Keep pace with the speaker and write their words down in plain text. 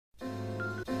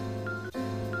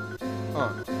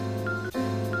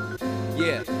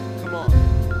Yeah, come on.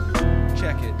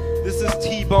 Check it. This is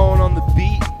T-Bone on the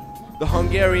beat, the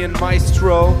Hungarian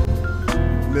maestro.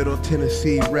 Middle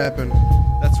Tennessee rapping.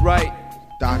 That's right.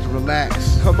 Dr.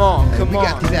 Relax. Come on, Hey, come we on.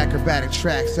 got these acrobatic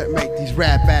tracks that make these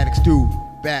rap addicts do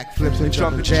backflips and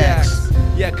jumping jacks.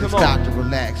 Yeah, come It's on. Dr.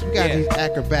 Relax. We got these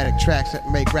acrobatic tracks that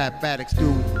make rap addicts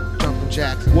do jumping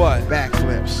jacks and What?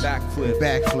 backflips. Backflip.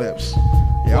 Backflips.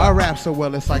 Yeah, I rap so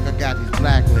well, it's like I got these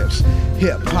black lips.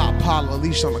 Hip hop, holla,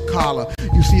 leash on the collar.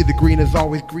 You see the green is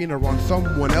always greener on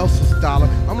someone else's dollar.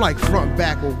 I'm like front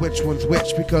back, well, which one's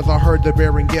which? Because I heard they're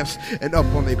bearing gifts and up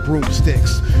on their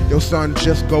broomsticks. Yo, son,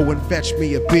 just go and fetch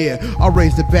me a beer. I'll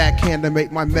raise the backhand to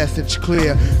make my message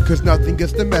clear. Cause nothing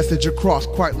gets the message across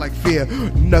quite like fear.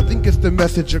 Nothing gets the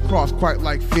message across quite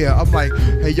like fear. I'm like,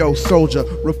 hey, yo, soldier,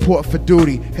 report for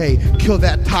duty. Hey, kill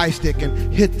that tie stick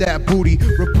and hit that booty.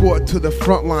 Report to the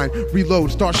front line,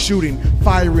 reload, start shooting.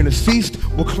 Firing a ceased,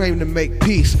 will claim to make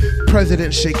peace.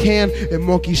 President shake hand and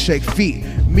monkey shake feet.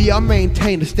 Me, I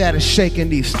maintain the status shaking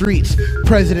these streets.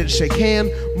 President shake hand,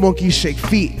 monkey shake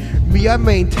feet. Me, I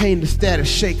maintain the status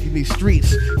shaking these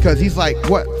streets. Cause he's like,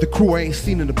 what? The crew I ain't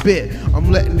seen in a bit.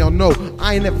 I'm letting y'all know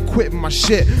I ain't never quitting my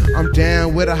shit. I'm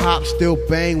down with a hop, still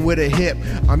bang with a hip.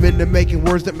 I'm into making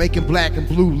words that making black and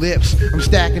blue lips. I'm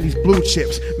stacking these blue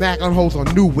chips, Mac on holes on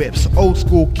new whips. Old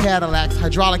school Cadillacs,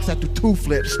 hydraulics that do two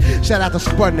flips. Shout out to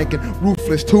Sputnik and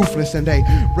Ruthless, Toothless. And they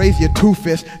raise your two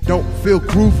fists, don't feel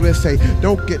grooveless. Hey,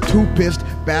 don't get too pissed,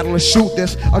 battle and shoot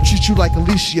this. I'll treat you like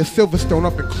Alicia Silverstone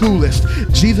up in Clueless.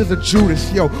 Jesus or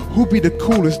Judas, yo, who be the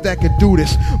coolest that could do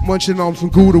this? Munching on some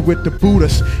Gouda with the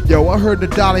Buddhists. Yo, I heard the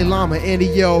Dalai Lama and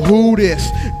he yelled, who this?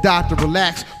 Dr.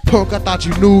 Relax, punk, I thought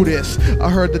you knew this. I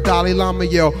heard the Dalai Lama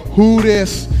yell, who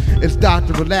this? It's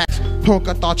Dr. Relax, punk,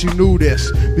 I thought you knew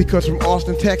this. Because from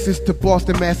Austin, Texas to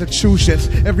Boston, Massachusetts,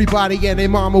 everybody and their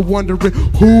mama wondering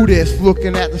who this.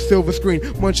 Looking at the silver screen,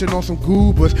 munching on some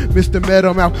goobers. Mr.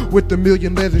 Meadow Mouth with the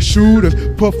million leather shooters.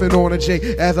 Puffing on a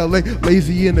J as I lay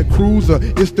lazy in the cruiser.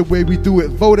 It's the way we do it,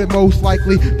 voted most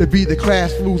likely to be the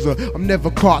class loser. I'm never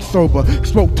caught sober,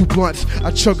 smoke 2 blunts,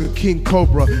 I chug a King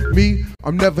Cobra. Me,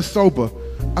 I'm never sober,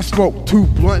 I smoke 2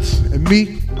 blunts, and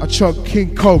me, I chug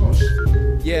King Cobras.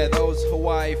 Yeah, that was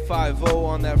Hawaii 5-0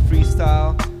 on that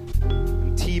freestyle.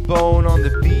 And T-Bone on the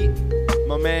beat.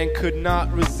 My man could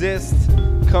not resist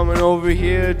coming over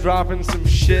here, dropping some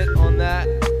shit on that.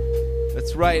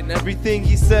 That's right, and everything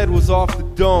he said was off the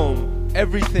dome.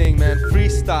 Everything, man,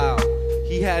 freestyle.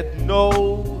 He had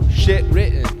no shit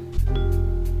written.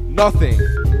 Nothing.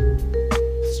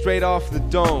 Straight off the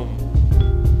dome.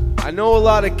 I know a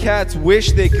lot of cats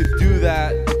wish they could do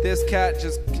that, but this cat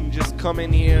can just come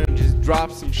in here and just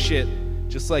drop some shit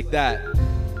just like that.